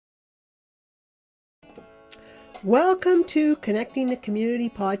Welcome to Connecting the Community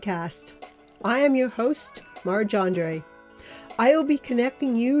podcast. I am your host, Marge Andre. I will be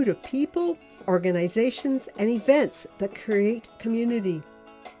connecting you to people, organizations, and events that create community.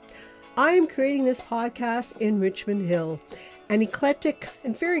 I am creating this podcast in Richmond Hill, an eclectic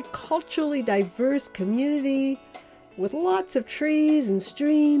and very culturally diverse community with lots of trees and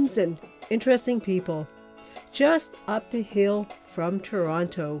streams and interesting people, just up the hill from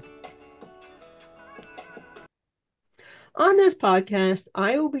Toronto. On this podcast,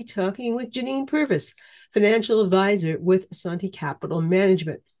 I will be talking with Janine Purves, financial advisor with Santi Capital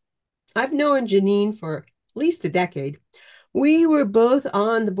Management. I've known Janine for at least a decade. We were both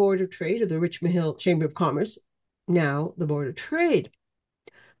on the Board of Trade of the Richmond Hill Chamber of Commerce, now the Board of Trade.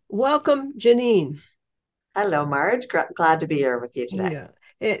 Welcome, Janine. Hello, Marge. Glad to be here with you today. Yeah,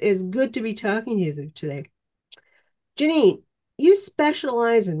 it is good to be talking to you today. Janine, you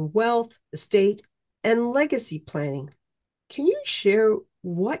specialize in wealth, estate, and legacy planning. Can you share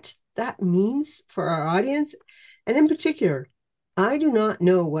what that means for our audience? And in particular, I do not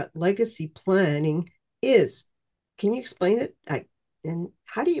know what legacy planning is. Can you explain it? And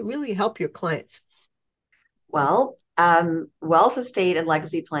how do you really help your clients? Well, wealth, estate, and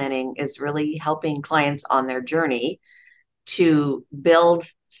legacy planning is really helping clients on their journey to build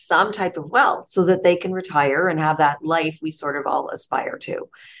some type of wealth so that they can retire and have that life we sort of all aspire to.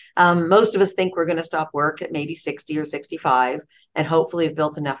 Most of us think we're going to stop work at maybe 60 or 65 and hopefully have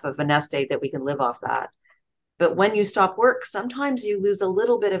built enough of a nest egg that we can live off that. But when you stop work, sometimes you lose a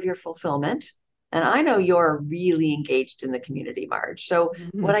little bit of your fulfillment. And I know you're really engaged in the community, Marge. So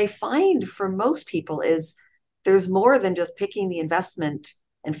what I find for most people is there's more than just picking the investment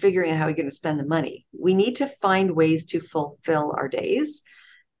and figuring out how you're going to spend the money. We need to find ways to fulfill our days.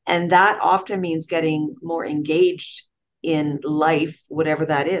 And that often means getting more engaged in life, whatever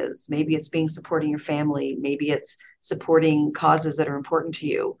that is. Maybe it's supporting your family. Maybe it's supporting causes that are important to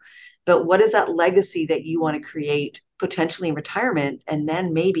you. But what is that legacy that you want to create potentially in retirement and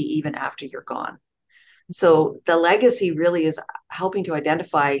then maybe even after you're gone? So the legacy really is helping to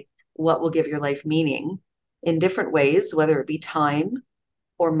identify what will give your life meaning in different ways, whether it be time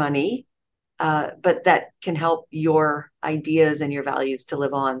or money, but that can help your ideas and your values to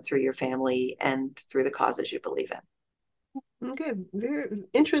live on through your family and through the causes you believe in. Okay, very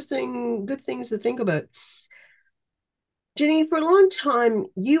interesting, good things to think about. Janine, for a long time,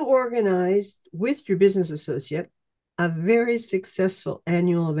 you organized with your business associate a very successful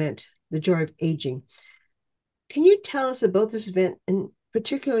annual event, the Joy of Aging. Can you tell us about this event and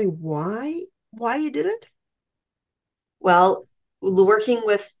particularly why you did it? Well, working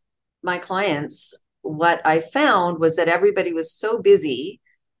with my clients, what I found was that everybody was so busy,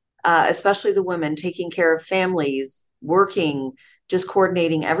 especially the women, taking care of families, working, just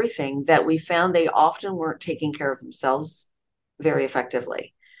coordinating everything, that we found they often weren't taking care of themselves very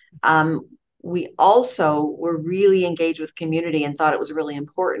effectively. We also were really engaged with community and thought it was really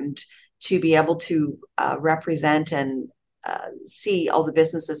important to be able to represent and see all the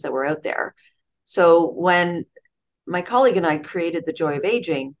businesses that were out there. So when my colleague and I created the Joy of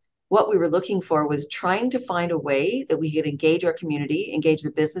Aging, what we were looking for was trying to find a way that we could engage our community, engage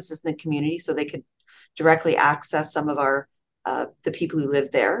the businesses in the community so they could directly access some of our the people who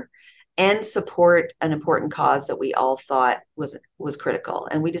live there and support an important cause that we all thought was critical.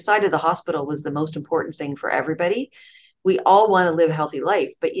 And we decided the hospital was the most important thing for everybody. We all want to live a healthy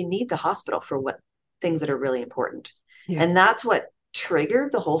life, but you need the hospital for what things that are really important. Yeah. And that's what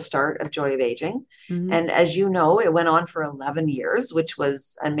triggered the whole start of Joy of Aging. Mm-hmm. And as you know, it went on for 11 years, which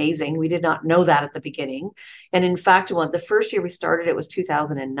was amazing. We did not know that at the beginning. And in fact, the first year we started, it was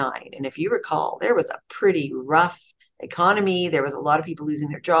 2009. And if you recall, there was a pretty rough economy. There was a lot of people losing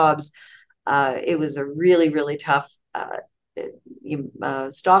their jobs. It was a really, really tough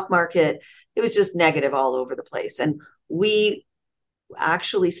stock market. It was just negative all over the place. And we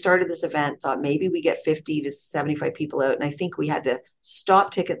actually started this event, thought maybe we get 50 to 75 people out. And I think we had to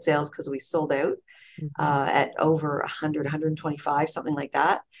stop ticket sales because we sold out at over 100, 125, something like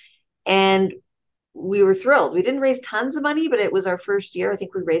that. And we were thrilled. We didn't raise tons of money, but it was our first year. I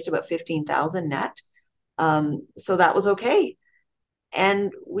think we raised about 15,000 net. So that was okay.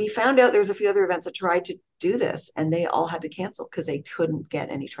 And we found out there was a few other events that tried to do this and they all had to cancel because they couldn't get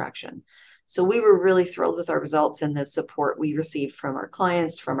any traction. So we were really thrilled with our results and the support we received from our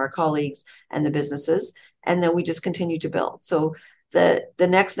clients, from our colleagues and the businesses. And then we just continued to build. So the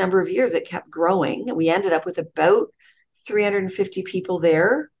next number of years, it kept growing. We ended up with about 350 people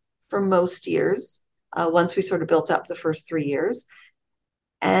there for most years, once we sort of built up the first 3 years.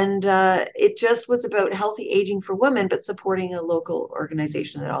 And it just was about healthy aging for women, but supporting a local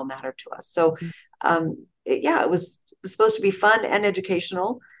organization that all mattered to us. So it was supposed to be fun and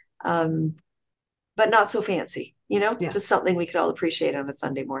educational, but not so fancy, Yeah. just something we could all appreciate on a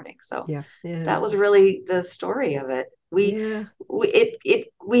Sunday morning. So Yeah. Yeah. that was really the story of it. Yeah.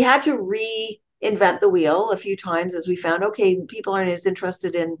 We had to reinvent the wheel a few times as we found, okay, people aren't as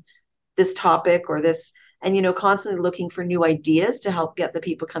interested in this topic or this, and constantly looking for new ideas to help get the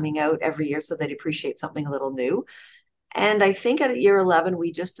people coming out every year so they'd appreciate something a little new. And I think at year 11,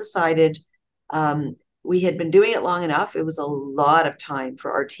 we just decided, we had been doing it long enough. It was a lot of time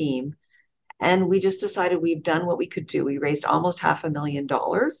for our team. And we just decided we've done what we could do. We raised almost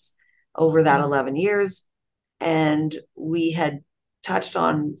 $500,000 over that 11 years. And we had touched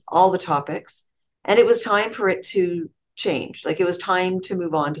on all the topics. And it was time for it to change. Like, it was time to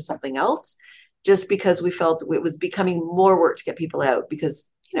move on to something else, just because we felt it was becoming more work to get people out, because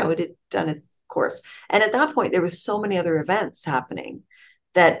it had done its course. And at that point, there was so many other events happening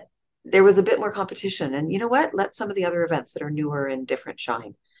that there was a bit more competition. And you know what? Let some of the other events that are newer and different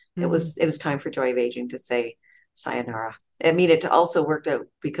shine. It was time for Joy of Aging to say sayonara. I mean, it also worked out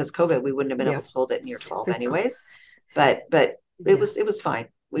because COVID, we wouldn't have been able to hold it in year 12 anyways. But it was fine.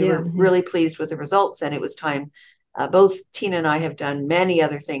 We were really pleased with the results, and it was time. Both Tina and I have done many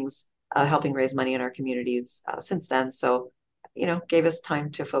other things helping raise money in our communities since then. So, gave us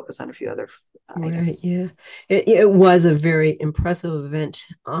time to focus on a few other items. Right. Yeah. It was a very impressive event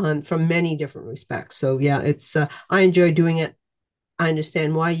from many different respects. So yeah, I enjoy doing it. I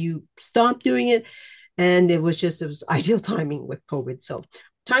understand why you stopped doing it. And it was ideal timing with COVID. So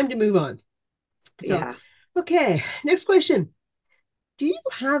time to move on. So, okay. Next question. Do you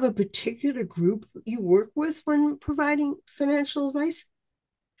have a particular group you work with when providing financial advice?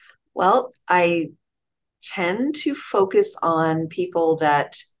 Well, I tend to focus on people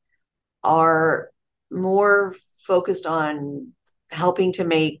that are more focused on helping to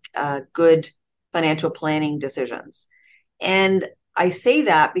make good financial planning decisions. And I say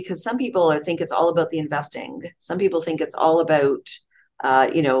that because some people think it's all about the investing. Some people think it's all about,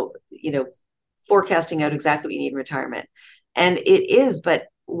 forecasting out exactly what you need in retirement. And it is, but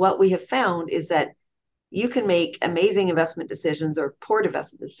what we have found is that you can make amazing investment decisions or poor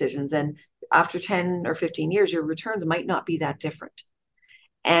investment decisions. And after 10 or 15 years, your returns might not be that different.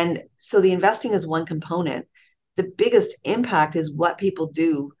 And so the investing is one component. The biggest impact is what people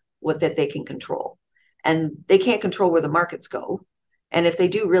do, that they can control. And they can't control where the markets go. And if they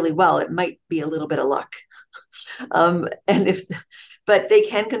do really well, it might be a little bit of luck. But they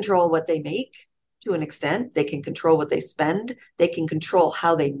can control what they make to an extent. They can control what they spend. They can control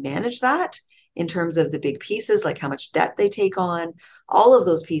how they manage that in terms of the big pieces, like how much debt they take on, all of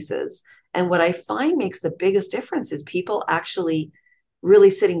those pieces. And what I find makes the biggest difference is people actually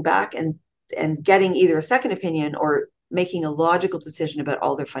really sitting back and getting either a second opinion or making a logical decision about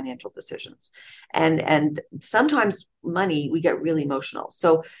all their financial decisions. And sometimes money, we get really emotional.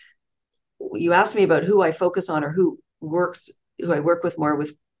 So you asked me about who I focus on or who I work with more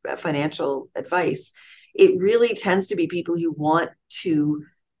with financial advice. It really tends to be people who want to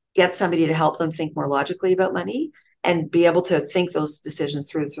get somebody to help them think more logically about money and be able to think those decisions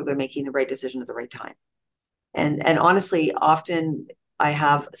through so they're making the right decision at the right time. And honestly, often I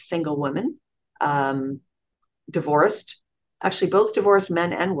have single women, divorced, actually both divorced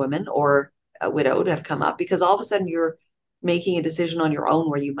men and women, or widowed, have come up because all of a sudden you're making a decision on your own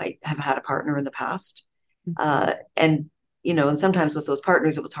where you might have had a partner in the past. And sometimes with those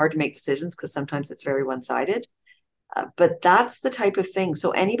partners, it was hard to make decisions because sometimes it's very one-sided. But that's the type of thing.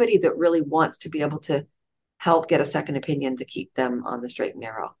 So anybody that really wants to be able to help get a second opinion to keep them on the straight and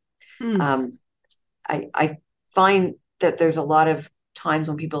narrow. I find that there's a lot of times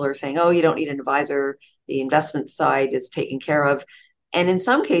when people are saying, oh, you don't need an advisor. The investment side is taken care of. And in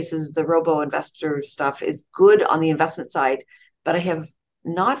some cases, the robo-investor stuff is good on the investment side, but I have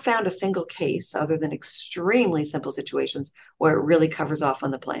not found a single case other than extremely simple situations where it really covers off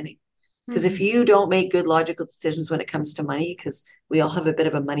on the planning. Because if you don't make good logical decisions when it comes to money, because we all have a bit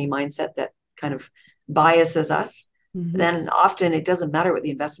of a money mindset that kind of biases us, then often it doesn't matter what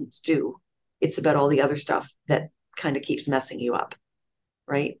the investments do. It's about all the other stuff that kind of keeps messing you up,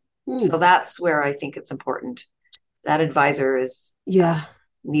 right? So that's where I think it's important. That advisor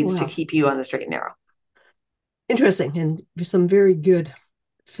needs to keep you on the straight and narrow. Interesting, and some very good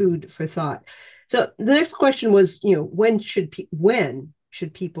food for thought. So the next question was, when should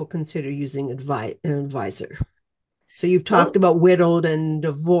people consider using an advisor? So you've talked about widowed and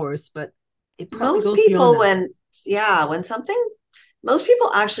divorced, but it probably goes beyond that. Most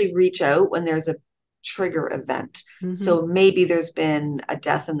people actually reach out when there's a trigger event. So maybe there's been a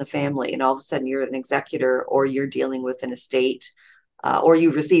death in the family and all of a sudden you're an executor or you're dealing with an estate. or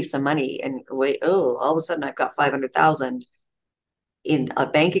you receive some money and wait, oh, all of a sudden I've got 500,000 in a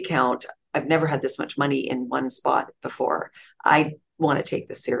bank account. I've never had this much money in one spot before. I want to take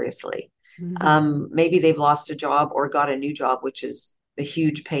this seriously. Maybe they've lost a job or got a new job, which is a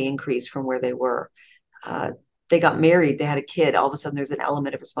huge pay increase from where they were. They got married, they had a kid. All of a sudden, there's an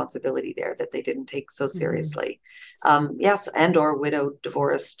element of responsibility there that they didn't take so seriously. Yes, and or widowed,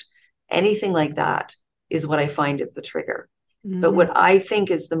 divorced, anything like that is what I find is the trigger. But what I think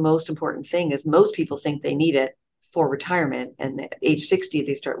is the most important thing is most people think they need it for retirement, and at age 60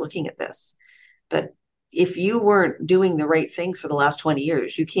 they start looking at this. But if you weren't doing the right things for the last 20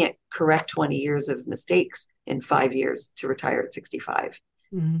 years, you can't correct 20 years of mistakes in 5 years to retire at 65.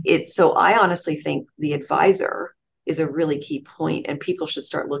 So I honestly think the advisor is a really key point, and people should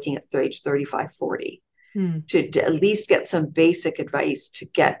start looking at age 35, 40 to at least get some basic advice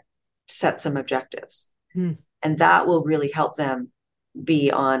to set some objectives. And that will really help them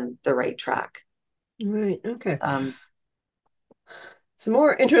be on the right track. Right. Okay. Some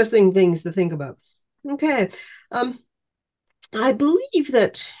more interesting things to think about. Okay. I believe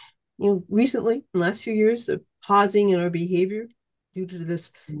that, recently, in the last few years, the pausing in our behavior due to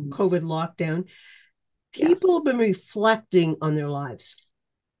this COVID lockdown, people have been reflecting on their lives.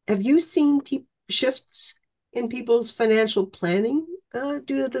 Have you seen shifts in people's financial planning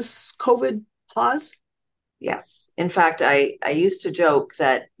due to this COVID pause? Yes. In fact, I used to joke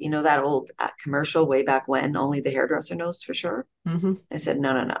that, that old commercial way back when, only the hairdresser knows for sure. I said,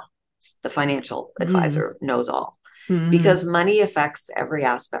 no. The financial advisor knows all, because money affects every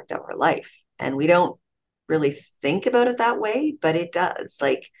aspect of our life. And we don't really think about it that way, but it does.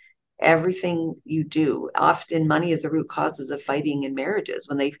 Like everything you do, often money is the root causes of fighting in marriages.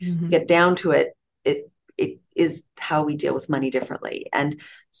 When they get down to it, it is how we deal with money differently. And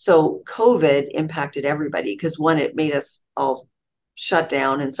so COVID impacted everybody because, one, it made us all shut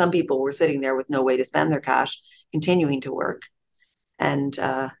down, and some people were sitting there with no way to spend their cash, continuing to work, and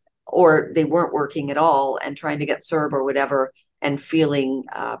or they weren't working at all and trying to get CERB or whatever, and feeling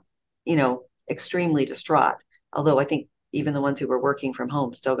extremely distraught. Although I think even the ones who were working from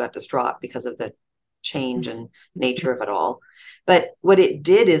home still got distraught because of the change and nature of it all. But what it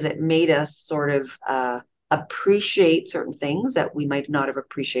did is it made us sort of appreciate certain things that we might not have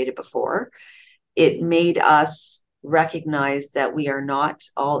appreciated before. It made us recognize that we are not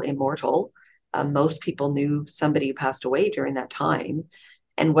all immortal. Most people knew somebody who passed away during that time,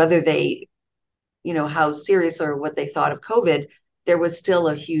 and whether they, how serious or what they thought of COVID, there was still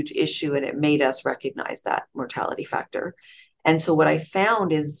a huge issue, and it made us recognize that mortality factor. And so what I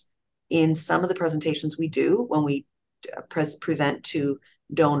found is, in some of the presentations we do when we present to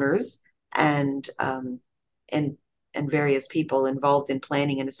donors and various people involved in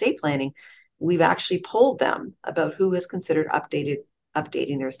planning and estate planning, we've actually polled them about who has considered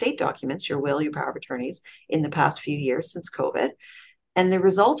updating their estate documents, your will, your power of attorneys, in the past few years since COVID. And the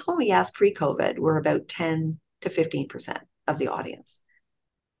results when we asked pre-COVID were about 10 to 15% of the audience.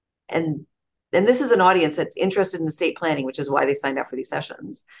 And this is an audience that's interested in estate planning, which is why they signed up for these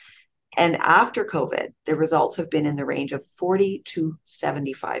sessions. And after COVID, the results have been in the range of 40 to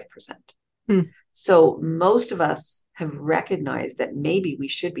 75%. So most of us have recognized that maybe we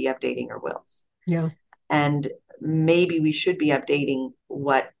should be updating our wills. Yeah. And maybe we should be updating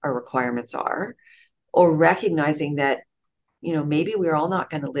what our requirements are, or recognizing that, maybe we're all not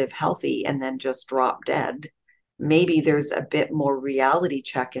going to live healthy and then just drop dead. Maybe there's a bit more reality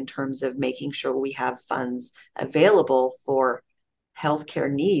check in terms of making sure we have funds available for healthcare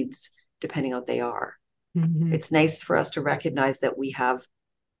needs, depending on what they are. It's nice for us to recognize that we have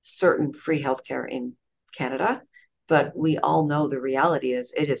certain free healthcare in Canada, but we all know the reality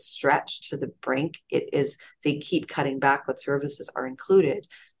is it is stretched to the brink. They keep cutting back what services are included.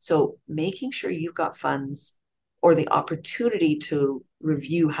 So making sure you've got funds or the opportunity to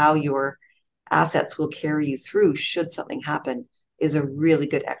review how your assets will carry you through should something happen is a really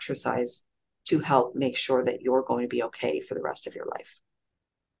good exercise to help make sure that you're going to be okay for the rest of your life.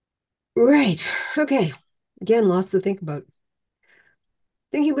 Right. Okay. Again, lots to think about.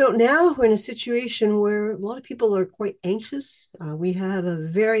 Thinking about now, we're in a situation where a lot of people are quite anxious. We have a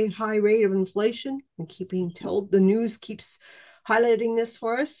very high rate of inflation, and the news keeps highlighting this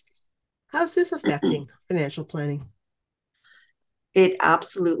for us. How's this affecting financial planning? It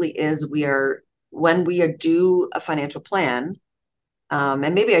absolutely is. When we do a financial plan,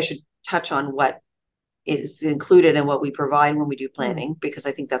 and maybe I should touch on what is included in what we provide when we do planning, because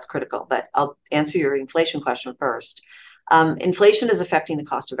I think that's critical. But I'll answer your inflation question first. Inflation is affecting the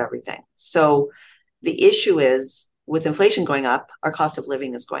cost of everything. So the issue is, with inflation going up, our cost of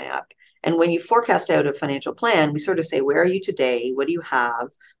living is going up. And when you forecast out a financial plan, we sort of say, where are you today? What do you have?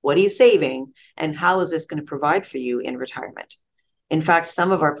 What are you saving? And how is this going to provide for you in retirement? In fact,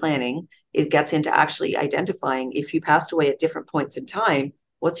 some of our planning, it gets into actually identifying if you passed away at different points in time,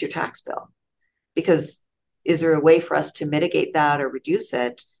 what's your tax bill? Because is there a way for us to mitigate that or reduce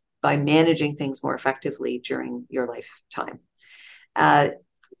it by managing things more effectively during your lifetime?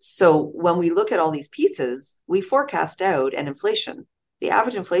 So when we look at all these pieces, we forecast out an inflation. The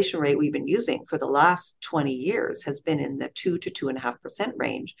average inflation rate we've been using for the last 20 years has been in the 2 to 2.5%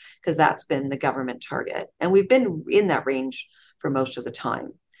 range, because that's been the government target. And we've been in that range for most of the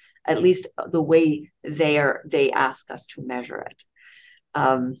time, at least the way they ask us to measure it.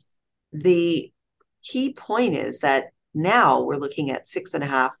 The key point is that now we're looking at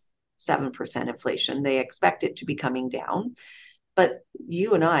 6.5, 7% inflation. They expect it to be coming down. But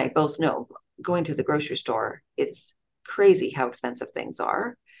you and I both know, going to the grocery store, it's crazy how expensive things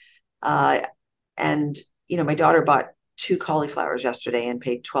are. And, my daughter bought 2 cauliflowers yesterday and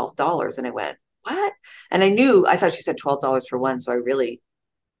paid $12. And I went, what? And I thought she said $12 for one. So I really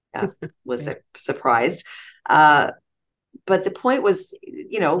was surprised. But the point was,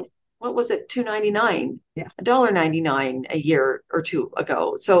 what was it? $2.99, Yeah. $1.99 a year or two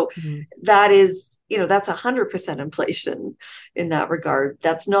ago. So that is, that's 100% inflation in that regard.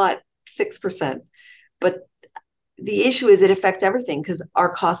 That's not 6%. But the issue is it affects everything, because our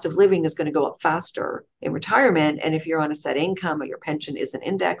cost of living is going to go up faster in retirement. And if you're on a set income or your pension isn't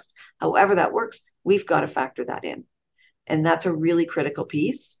indexed, however that works, we've got to factor that in. And that's a really critical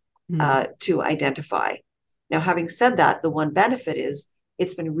piece to identify. Now, having said that, the one benefit is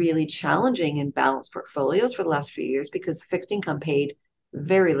it's been really challenging in balanced portfolios for the last few years, because fixed income paid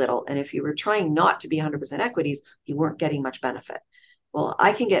very little. And if you were trying not to be 100% equities, you weren't getting much benefit. Well,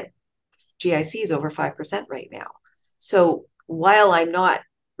 I can get GICs over 5% right now. So while I'm not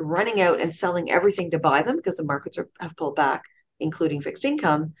running out and selling everything to buy them, because the markets have pulled back, including fixed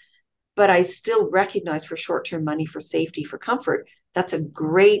income, but I still recognize for short-term money, for safety, for comfort, that's a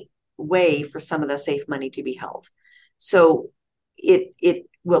great way for some of the safe money to be held. So it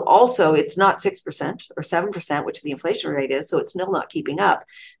will also, it's not 6% or 7%, which the inflation rate is, so it's still not keeping up,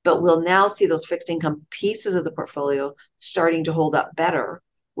 but we'll now see those fixed income pieces of the portfolio starting to hold up better,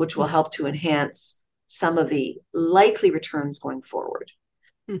 which will help to enhance some of the likely returns going forward.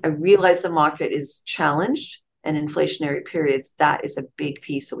 I realize the market is challenged, and inflationary periods, that is a big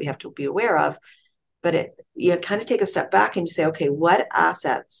piece that we have to be aware of. But you kind of take a step back and you say, okay, what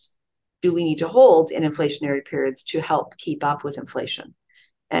assets do we need to hold in inflationary periods to help keep up with inflation?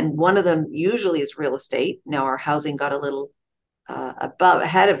 And one of them usually is real estate. Now our housing got a little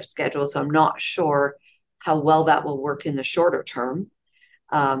ahead of schedule, so I'm not sure how well that will work in the shorter term.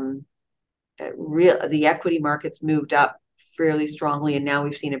 The equity markets moved up fairly strongly, and now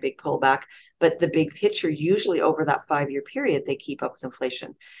we've seen a big pullback. But the big picture, usually over that 5-year period, they keep up with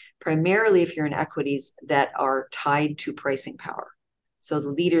inflation, primarily if you're in equities that are tied to pricing power. So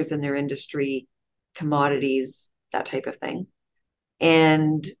the leaders in their industry, commodities, that type of thing.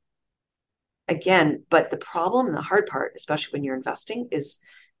 And again, but the problem and the hard part, especially when you're investing, is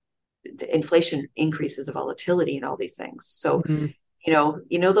the inflation increases the volatility in all these things. So,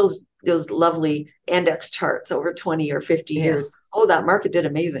 those lovely index charts over 20 or 50 years. Oh, that market did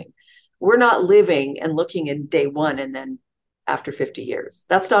amazing. We're not living and looking in day one and then after 50 years.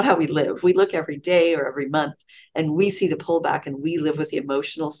 That's not how we live. We look every day or every month, and we see the pullback, and we live with the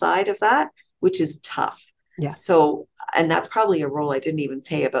emotional side of that, which is tough. Yeah. So, and that's probably a role I didn't even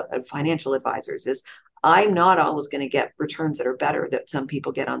say about financial advisors, is I'm not always going to get returns that are better that some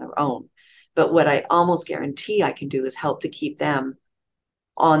people get on their own. But what I almost guarantee I can do is help to keep them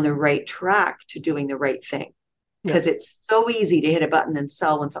on the right track to doing the right thing. Because it's so easy to hit a button and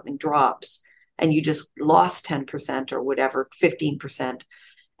sell when something drops and you just lost 10% or whatever, 15%.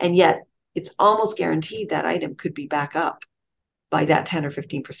 And yet it's almost guaranteed that item could be back up by that 10 or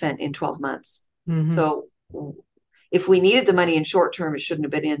 15% in 12 months. So if we needed the money in short term, it shouldn't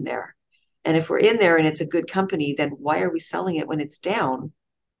have been in there. And if we're in there and it's a good company, then why are we selling it when it's down?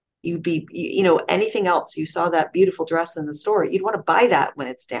 You'd be, anything else. You saw that beautiful dress in the store. You'd want to buy that when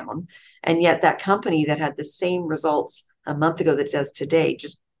it's down. And yet that company that had the same results a month ago that it does today,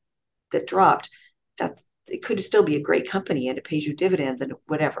 just that dropped, it could still be a great company, and it pays you dividends and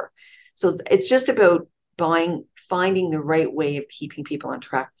whatever. So it's just about finding the right way of keeping people on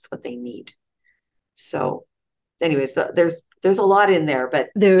track with what they need. So anyways, there's a lot in there, but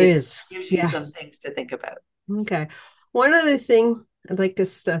there gives you some things to think about. Okay. One other thing I'd like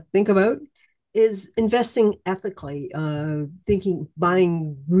us to think about is investing ethically,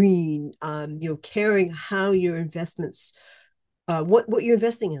 buying green, caring how your investments what you're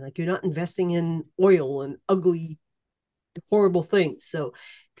investing in. Like you're not investing in oil and ugly, horrible things. So,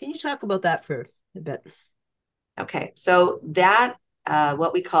 can you talk about that for a bit? Okay, so that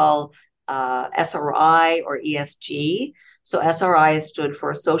what we call SRI or ESG. So SRI stood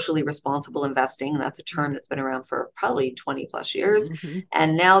for socially responsible investing. That's a term that's been around for probably 20 plus years. Mm-hmm.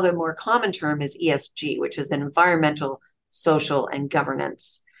 And now the more common term is ESG, which is environmental, social, and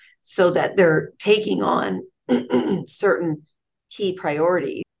governance. So that they're taking on certain key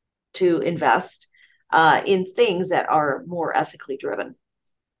priorities to invest in things that are more ethically driven.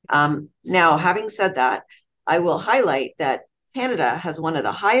 Now, having said that, I will highlight that Canada has one of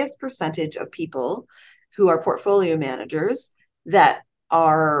the highest percentage of people who are portfolio managers that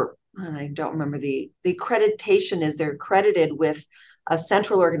are, and I don't remember the accreditation is they're accredited with a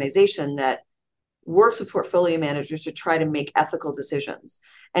central organization that works with portfolio managers to try to make ethical decisions.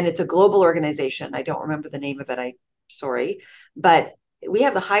 And it's a global organization. I don't remember the name of it. Sorry, but we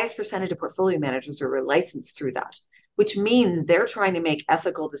have the highest percentage of portfolio managers who are licensed through that, which means they're trying to make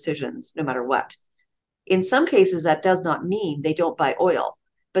ethical decisions no matter what. In some cases, that does not mean they don't buy oil,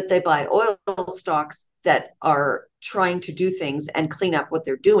 but they buy oil stocks that are trying to do things and clean up what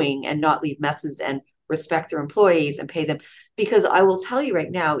they're doing and not leave messes and respect their employees and pay them. Because I will tell you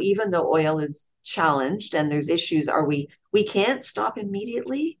right now, even though oil is challenged and there's issues, we can't stop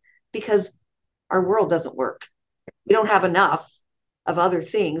immediately because our world doesn't work. We don't have enough of other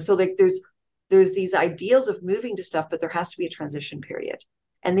things. So like there's these ideals of moving to stuff, but there has to be a transition period.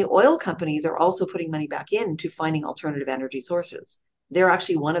 And the oil companies are also putting money back into finding alternative energy sources. They're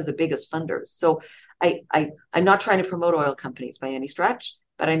actually one of the biggest funders. So I'm not trying to promote oil companies by any stretch,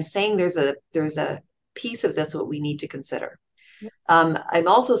 but I'm saying there's a piece of this what we need to consider. Yep. I'm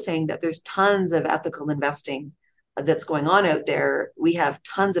also saying that there's tons of ethical investing that's going on out there. We have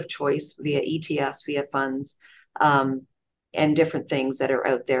tons of choice via ETFs, via funds, and different things that are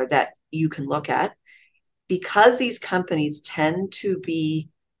out there that you can look at. Because these companies tend to be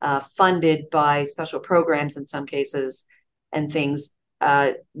funded by special programs in some cases and things,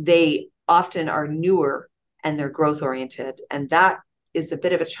 they often are newer and they're growth oriented. And that is a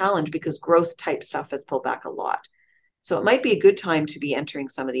bit of a challenge because growth type stuff has pulled back a lot. So it might be a good time to be entering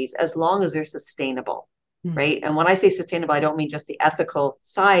some of these as long as they're sustainable, right? And when I say sustainable, I don't mean just the ethical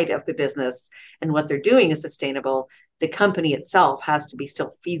side of the business and what they're doing is sustainable. The company itself has to be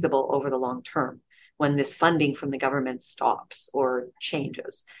still feasible over the long term when this funding from the government stops or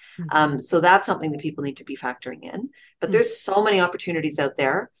changes. So that's something that people need to be factoring in. But there's so many opportunities out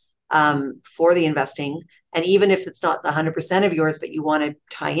there for the investing. And even if it's not the 100% of yours, but you want to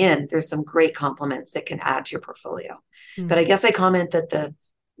tie in, there's some great complements that can add to your portfolio. But I guess I comment that the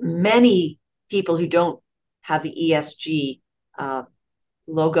many people who don't have the ESG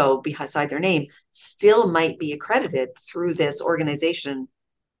logo beside their name still might be accredited through this organization,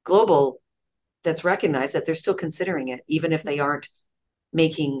 global, that's recognized that they're still considering it, even if they aren't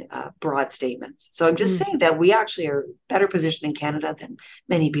making broad statements. So I'm just saying that we actually are better positioned in Canada than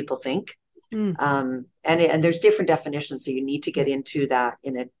many people think. And there's different definitions, so you need to get into that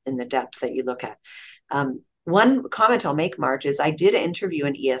in the depth that you look at. One comment I'll make, Marge, is I did interview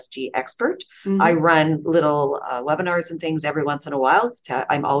an ESG expert. I run little webinars and things every once in a while.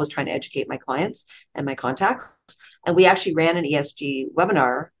 I'm always trying to educate my clients and my contacts. And we actually ran an ESG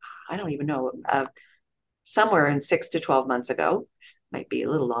webinar, I don't even know, somewhere in 6 to 12 months ago. Might be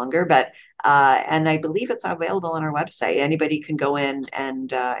a little longer, but and I believe it's available on our website. Anybody can go in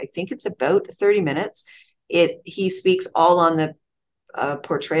and I think it's about 30 minutes. He speaks all on the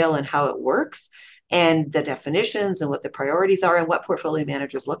portrayal and how it works and the definitions and what the priorities are and what portfolio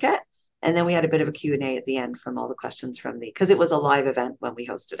managers look at. And then we had a bit of a Q&A at the end from all the questions from because it was a live event when we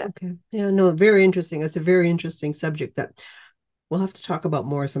hosted it. Okay. Yeah, no, very interesting. It's a very interesting subject that we'll have to talk about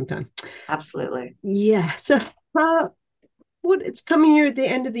more sometime. Absolutely. Yeah. So it's coming here at the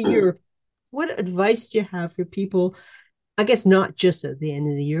end of the year. What advice do you have for people, I guess not just at the end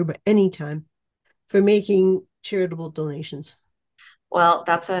of the year, but anytime, for making charitable donations? Well,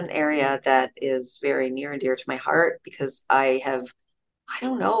 that's an area that is very near and dear to my heart because I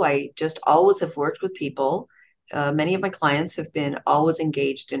don't know, I just always have worked with people. Many of my clients have been always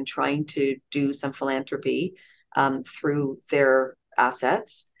engaged in trying to do some philanthropy through their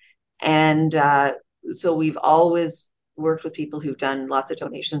assets. And so we've always worked with people who've done lots of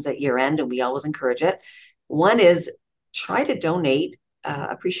donations at year end, and we always encourage it. One is try to donate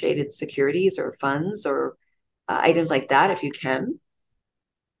appreciated securities or funds or items like that if you can,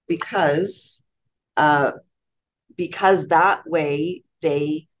 because that way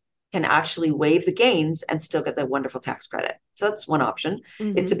they can actually waive the gains and still get the wonderful tax credit. So that's one option.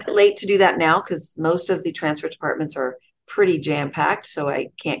 It's a bit late to do that now because most of the transfer departments are pretty jam-packed, so I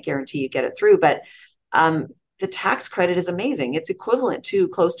can't guarantee you get it through. But the tax credit is amazing. It's equivalent to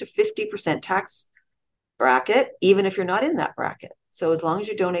close to 50% tax bracket, even if you're not in that bracket. So as long as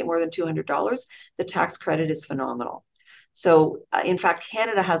you donate more than $200, the tax credit is phenomenal. So in fact,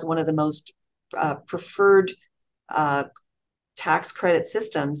 Canada has one of the most preferred tax credit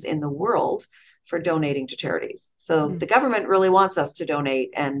systems in the world for donating to charities. So the government really wants us to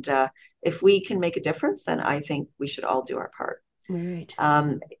donate. And if we can make a difference, then I think we should all do our part. Right.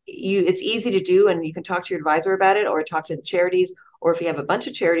 It's easy to do, and you can talk to your advisor about it, or talk to the charities, or if you have a bunch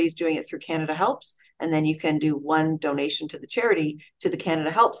of charities doing it through Canada Helps, and then you can do one donation to the charity, to the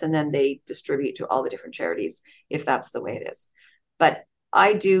Canada Helps, and then they distribute to all the different charities, if that's the way it is. But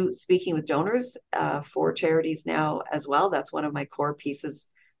I do speaking with donors for charities now as well. That's one of my core pieces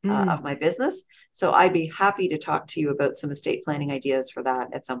of my business. So I'd be happy to talk to you about some estate planning ideas for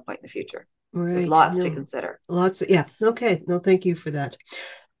that at some point in the future. Right. There's lots to consider. Lots. Yeah. Okay. No, thank you for that.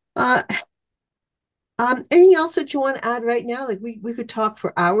 Anything else that you want to add right now? Like we could talk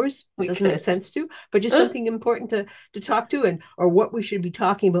for hours. It doesn't make sense to, but just something important to talk to, and or what we should be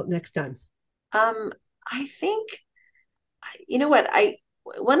talking about next time. I think, you know what,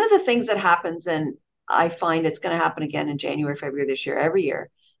 one of the things that happens, and I find it's going to happen again in January, February this year, every year,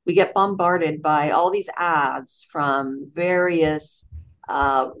 we get bombarded by all these ads from various,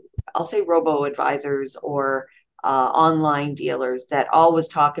 I'll say robo advisors or online dealers that always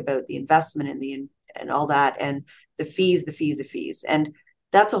talk about the investment and all that, and the fees. And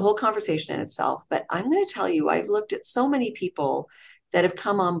that's a whole conversation in itself. But I'm going to tell you, I've looked at so many people that have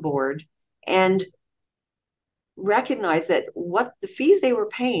come on board and recognize that what the fees they were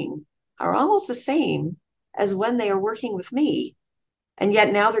paying are almost the same as when they are working with me. And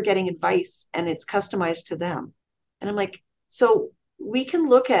yet now they're getting advice and it's customized to them. And I'm like, so we can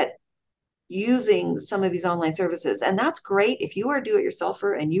look at using some of these online services. And that's great if you are a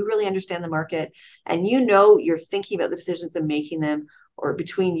do-it-yourselfer and you really understand the market and you know you're thinking about the decisions and making them, or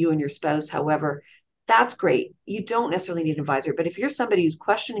between you and your spouse, however, that's great. You don't necessarily need an advisor. But if you're somebody who's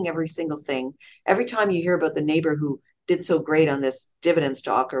questioning every single thing, every time you hear about the neighbor who did so great on this dividend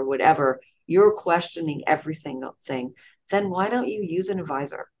stock or whatever, you're questioning everything thing, then why don't you use an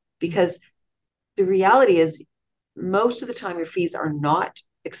advisor? Because the reality is most of the time your fees are not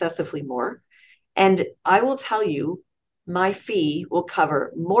excessively more. And I will tell you, my fee will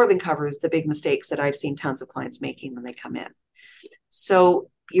cover more than covers the big mistakes that I've seen tons of clients making when they come in. So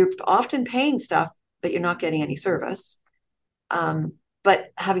you're often paying stuff, but you're not getting any service.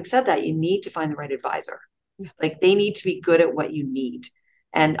 But having said that, you need to find the right advisor. Like they need to be good at what you need.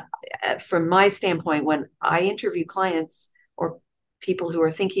 And from my standpoint, when I interview clients or people who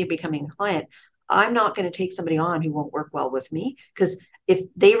are thinking of becoming a client, I'm not going to take somebody on who won't work well with me, because if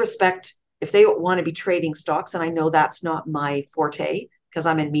they want to be trading stocks, and I know that's not my forte because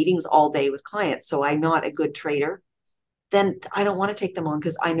I'm in meetings all day with clients, so I'm not a good trader, then I don't want to take them on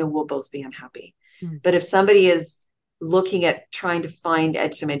because I know we'll both be unhappy. But if somebody is looking at trying to find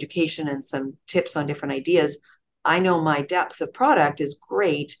some education and some tips on different ideas, I know my depth of product is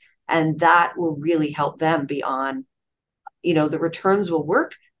great, and that will really help them be on, the returns will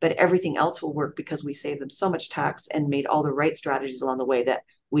work, but everything else will work because we saved them so much tax and made all the right strategies along the way that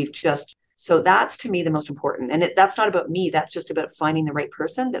so that's to me the most important. And that's not about me. That's just about finding the right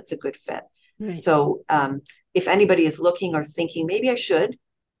person that's a good fit. Right. So if anybody is looking or thinking, maybe I should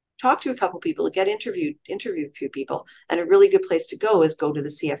talk to a couple people, get interview a few people. And a really good place to go is go to the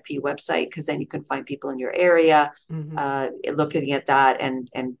CFP website, because then you can find people in your area, looking at that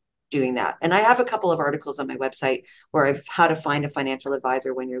and doing that. And I have a couple of articles on my website where I've how to find a financial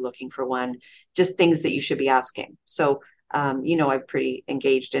advisor when you're looking for one, just things that you should be asking. So, I'm pretty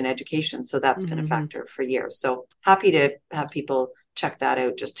engaged in education, so that's been a factor for years. So happy to have people check that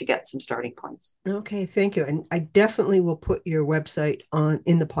out just to get some starting points. Okay, thank you. And I definitely will put your website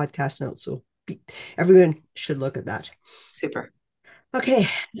in the podcast notes, so everyone should look at that. Super. Okay,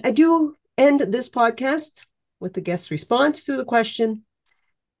 I do end this podcast with the guest response to the question,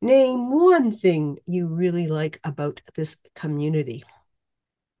 name one thing you really like about this community.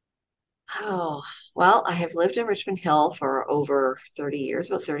 Oh, well, I have lived in Richmond Hill for over 30 years,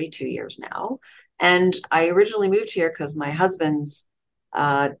 about 32 years now. And I originally moved here because my husband's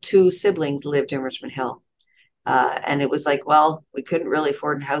two siblings lived in Richmond Hill. And it was like, well, we couldn't really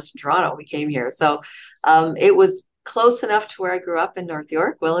afford a house in Toronto. We came here. So it was close enough to where I grew up in North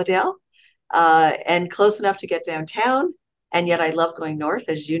York, Willowdale, and close enough to get downtown. And yet I love going north,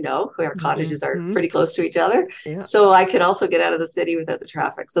 as you know, where our cottages are pretty close to each other. Yeah. So I could also get out of the city without the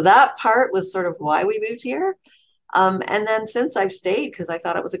traffic. So that part was sort of why we moved here. And then since I've stayed, because I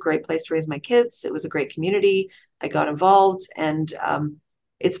thought it was a great place to raise my kids, it was a great community. I got involved, and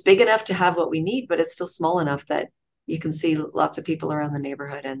it's big enough to have what we need, but it's still small enough that you can see lots of people around the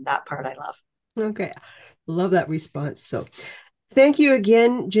neighborhood, and that part I love. Okay. Love that response. So thank you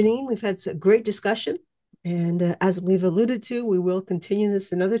again, Janine. We've had a great discussion. And as we've alluded to, we will continue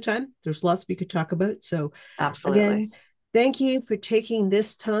this another time. There's lots we could talk about. So Absolutely. again, thank you for taking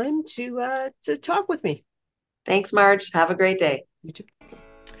this time to talk with me. Thanks, Marge. Have a great day. You too.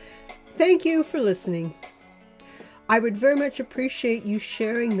 Thank you for listening. I would very much appreciate you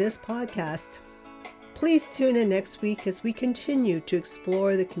sharing this podcast. Please tune in next week as we continue to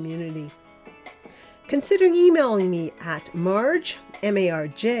explore the community. Consider emailing me at Marge,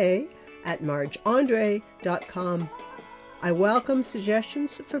 M-A-R-J, at margeandre.com. I welcome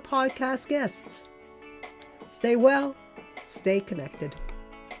suggestions for podcast guests. Stay well, stay connected.